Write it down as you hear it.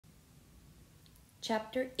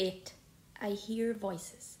Chapter 8. I Hear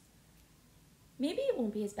Voices. Maybe it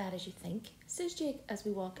won't be as bad as you think, says Jake as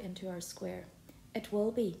we walk into our square. It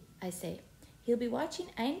will be, I say. He'll be watching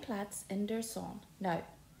Ein Platz in der Sonne. Now,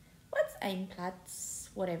 what's Ein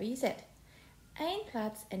Platz? Whatever you said. Ein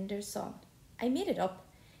Platz in der Sonne. I made it up.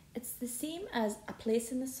 It's the same as a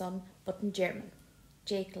place in the sun, but in German.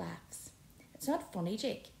 Jake laughs. It's not funny,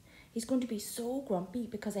 Jake. He's going to be so grumpy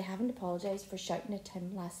because I haven't apologised for shouting at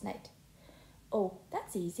him last night. Oh,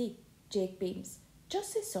 that's easy, Jake beams.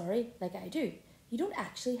 Just say sorry, like I do. You don't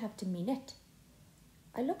actually have to mean it.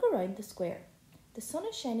 I look around the square. The sun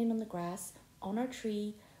is shining on the grass, on our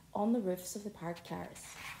tree, on the roofs of the parked cars.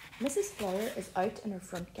 Mrs. Flower is out in her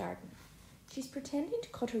front garden. She's pretending to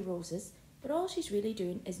cut her roses, but all she's really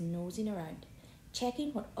doing is nosing around,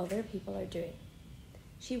 checking what other people are doing.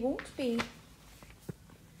 She won't be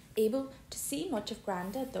able to see much of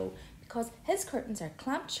Grandad though, because his curtains are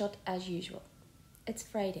clamped shut as usual. It's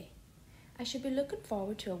Friday. I should be looking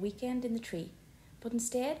forward to a weekend in the tree, but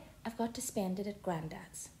instead I've got to spend it at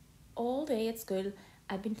Grandad's. All day at school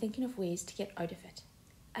I've been thinking of ways to get out of it.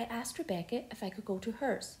 I asked Rebecca if I could go to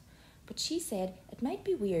hers, but she said it might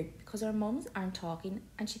be weird because our mums aren't talking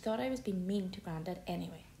and she thought I was being mean to Grandad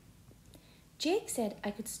anyway. Jake said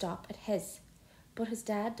I could stop at his, but his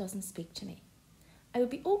dad doesn't speak to me. I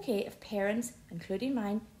would be okay if parents, including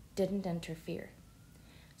mine, didn't interfere.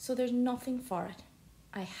 So there's nothing for it.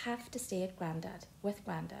 I have to stay at with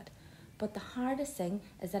Grandad, but the hardest thing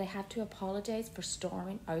is that I have to apologise for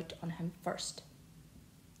storming out on him first.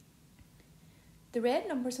 The red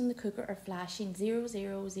numbers on the cooker are flashing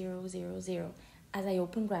 00000 as I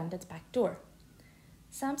open Grandad's back door.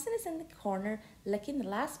 Samson is in the corner licking the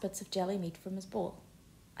last bits of jelly meat from his bowl.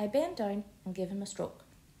 I bend down and give him a stroke.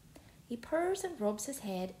 He purrs and rubs his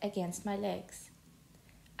head against my legs.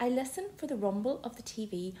 I listen for the rumble of the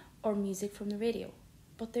TV or music from the radio,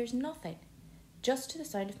 but there's nothing, just to the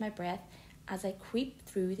sound of my breath as I creep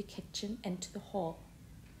through the kitchen into the hall.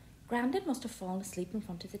 Grandad must have fallen asleep in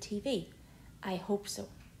front of the TV. I hope so.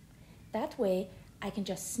 That way I can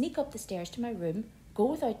just sneak up the stairs to my room,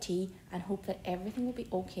 go without tea, and hope that everything will be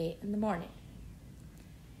okay in the morning.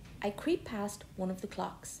 I creep past one of the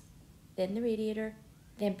clocks, then the radiator,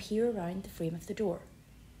 then peer around the frame of the door.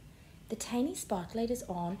 The tiny spotlight is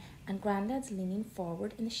on and Grandad's leaning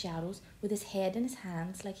forward in the shadows with his head in his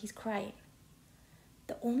hands like he's crying.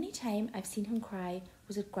 The only time I've seen him cry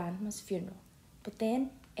was at Grandma's funeral, but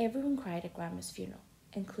then everyone cried at Grandma's funeral,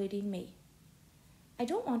 including me. I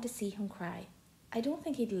don't want to see him cry. I don't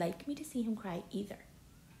think he'd like me to see him cry either.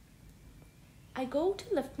 I go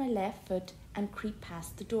to lift my left foot and creep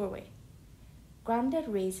past the doorway.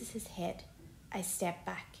 Grandad raises his head. I step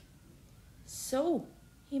back. So,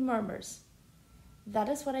 he murmurs. That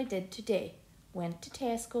is what I did today. Went to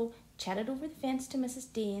Tesco, chatted over the fence to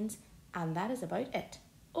Mrs. Danes, and that is about it.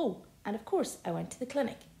 Oh, and of course I went to the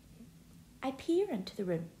clinic. I peer into the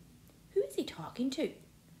room. Who is he talking to?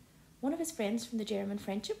 One of his friends from the German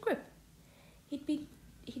friendship group. He'd be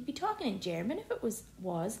talking in German if it was,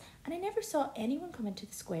 and I never saw anyone come into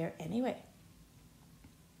the square anyway.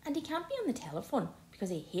 And he can't be on the telephone because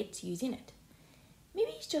he hates using it.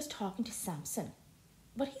 Maybe he's just talking to Samson,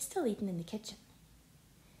 but he's still eating in the kitchen.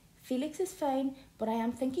 Felix is fine, but I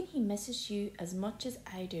am thinking he misses you as much as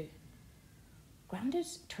I do. Grandad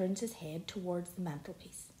turns his head towards the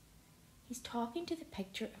mantelpiece. He's talking to the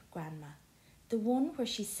picture of Grandma, the one where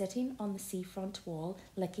she's sitting on the seafront wall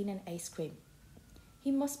licking an ice cream.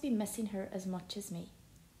 He must be missing her as much as me.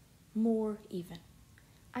 More even.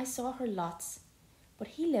 I saw her lots, but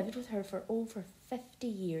he lived with her for over 50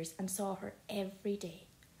 years and saw her every day.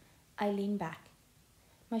 I lean back.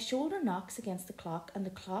 My shoulder knocks against the clock and the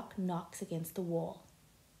clock knocks against the wall.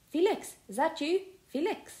 Felix, is that you?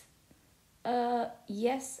 Felix?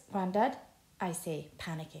 Yes, Grandad, I say,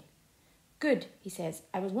 panicking. Good, he says.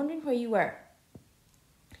 I was wondering where you were.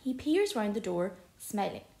 He peers round the door,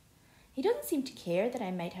 smiling. He doesn't seem to care that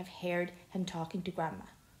I might have heard him talking to Grandma.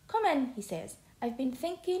 Come in, he says. I've been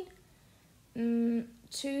thinking...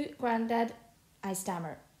 to Grandad, I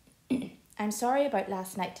stammer. I'm sorry about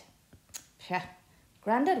last night. Pah.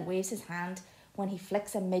 Grandad waves his hand when he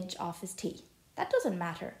flicks a midge off his tea. That doesn't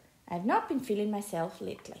matter. I've not been feeling myself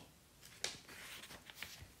lately.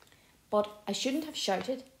 But I shouldn't have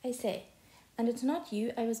shouted, I say. And it's not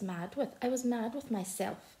you I was mad with. I was mad with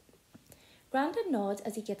myself. Grandad nods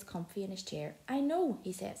as he gets comfy in his chair. I know,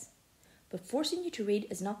 he says. But forcing you to read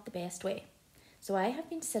is not the best way. So I have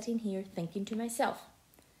been sitting here thinking to myself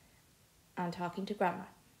and talking to Grandma.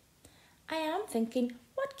 I am thinking,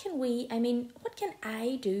 what can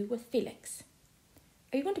I do with Felix?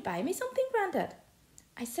 Are you going to buy me something, Grandad?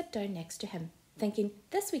 I sit down next to him, thinking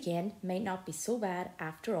this weekend might not be so bad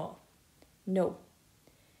after all. No.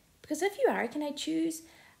 Because if you are, can I choose?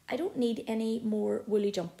 I don't need any more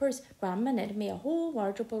woolly jumpers. Grandma knitted me a whole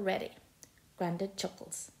wardrobe already. Grandad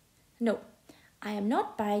chuckles. No, I am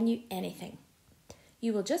not buying you anything.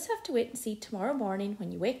 You will just have to wait and see tomorrow morning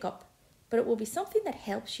when you wake up, but it will be something that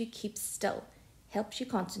helps you keep still, helps you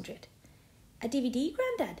concentrate. A DVD,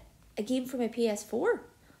 Grandad? A game for my PS4?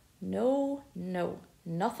 No,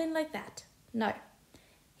 nothing like that. Now,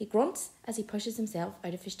 he grunts as he pushes himself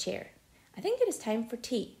out of his chair. I think it is time for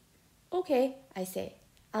tea. Okay, I say.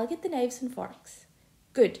 I'll get the knives and forks.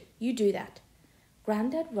 Good, you do that.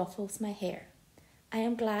 Grandad ruffles my hair. I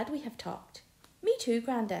am glad we have talked. Me too,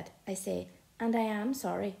 Grandad, I say, and I am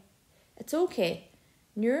sorry. It's okay.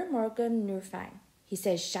 Nur morgen, nur fang, he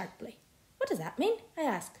says sharply. What does that mean? I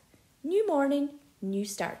ask. New morning, new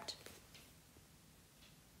start.